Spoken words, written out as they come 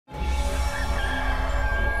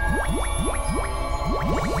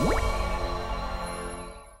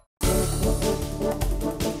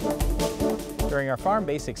During our Farm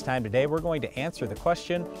Basics time today, we're going to answer the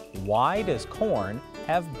question, why does corn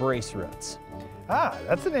have brace roots?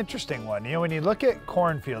 That's an interesting one. You know, when you look at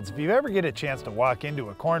cornfields, if you ever get a chance to walk into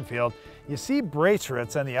a cornfield, you see brace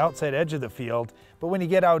roots on the outside edge of the field, but when you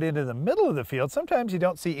get out into the middle of the field, sometimes you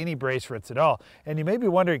don't see any brace roots at all. And you may be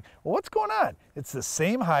wondering, well, what's going on? It's the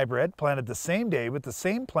same hybrid planted the same day with the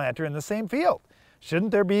same planter in the same field. Shouldn't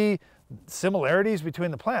there be similarities between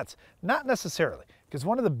the plants? Not necessarily, because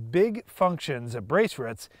one of the big functions of brace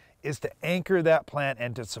roots is to anchor that plant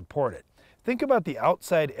and to support it. Think about the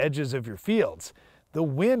outside edges of your fields. The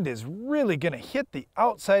wind is really going to hit the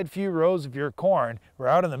outside few rows of your corn, where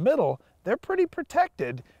out in the middle, they're pretty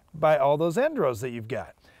protected by all those end rows that you've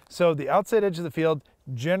got. So the outside edge of the field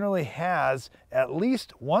generally has at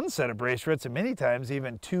least one set of brace roots, and many times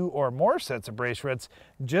even two or more sets of brace roots,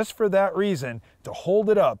 just for that reason, to hold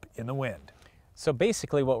it up in the wind. So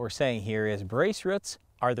basically what we're saying here is brace roots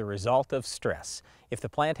are the result of stress. If the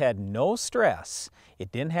plant had no stress,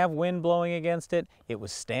 it didn't have wind blowing against it, it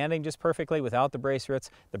was standing just perfectly without the brace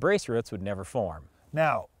roots would never form.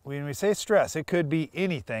 Now, when we say stress, it could be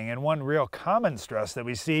anything, and one real common stress that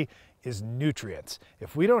we see is nutrients.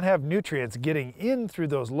 If we don't have nutrients getting in through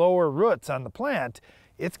those lower roots on the plant,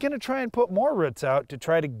 it's going to try and put more roots out to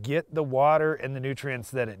try to get the water and the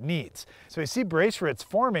nutrients that it needs. So we see brace roots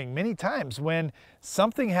forming many times when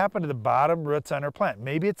something happened to the bottom roots on our plant.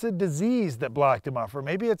 Maybe it's a disease that blocked them off, or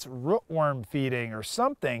maybe it's rootworm feeding or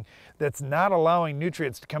something that's not allowing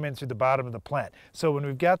nutrients to come in through the bottom of the plant. So when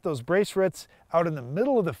we've got those brace roots out in the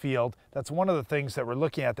middle of the field, that's one of the things that we're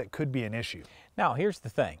looking at that could be an issue. Now here's the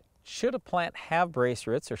thing. Should a plant have brace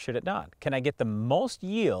roots or should it not? Can I get the most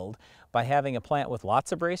yield by having a plant with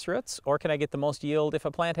lots of brace roots, or can I get the most yield if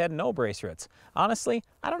a plant had no brace roots? Honestly,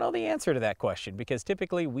 I don't know the answer to that question, because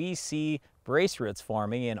typically we see brace roots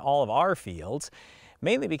forming in all of our fields,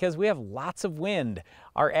 mainly because we have lots of wind.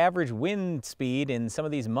 Our average wind speed in some of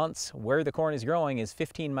these months where the corn is growing is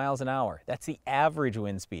 15 miles an hour. That's the average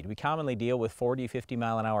wind speed. We commonly deal with 40, 50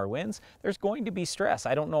 mile an hour winds. There's going to be stress.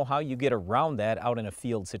 I don't know how you get around that out in a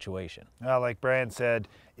field situation. Well, like Brian said,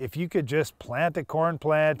 if you could just plant a corn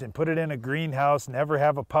plant and put it in a greenhouse, never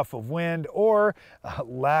have a puff of wind or a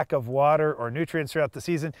lack of water or nutrients throughout the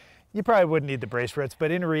season, you probably wouldn't need the brace roots,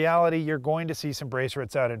 but in reality, you're going to see some brace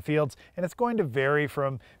roots out in fields, and it's going to vary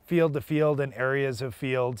from field to field and areas of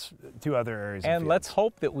fields to other areas of fields. And let's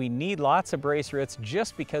hope that we need lots of brace roots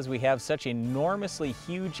just because we have such enormously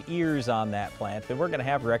huge ears on that plant that we're going to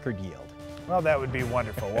have record yield. Well, that would be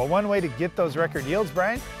wonderful. Well, one way to get those record yields,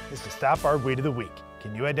 Brian, is to stop our weed of the week.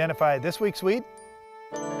 Can you identify this week's weed?